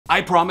I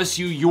promise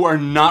you, you are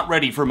not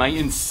ready for my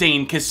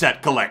insane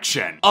cassette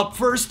collection. Up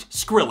first,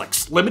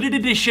 Skrillex, limited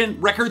edition,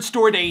 record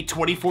store day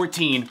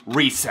 2014,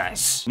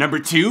 Recess. Number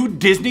 2,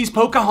 Disney's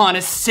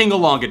Pocahontas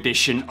sing-along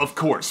edition, of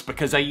course,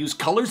 because I use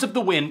Colors of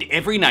the Wind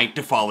every night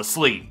to fall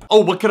asleep. Oh,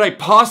 what could I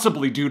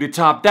possibly do to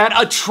top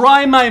that?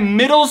 Try my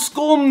middle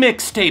school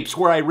mixtapes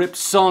where I ripped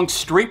songs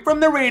straight from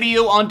the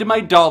radio onto my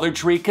Dollar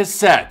Tree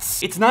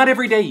cassettes. It's not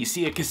every day you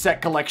see a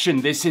cassette collection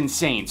this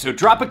insane, so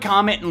drop a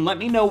comment and let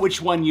me know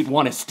which one you'd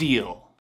want to steal.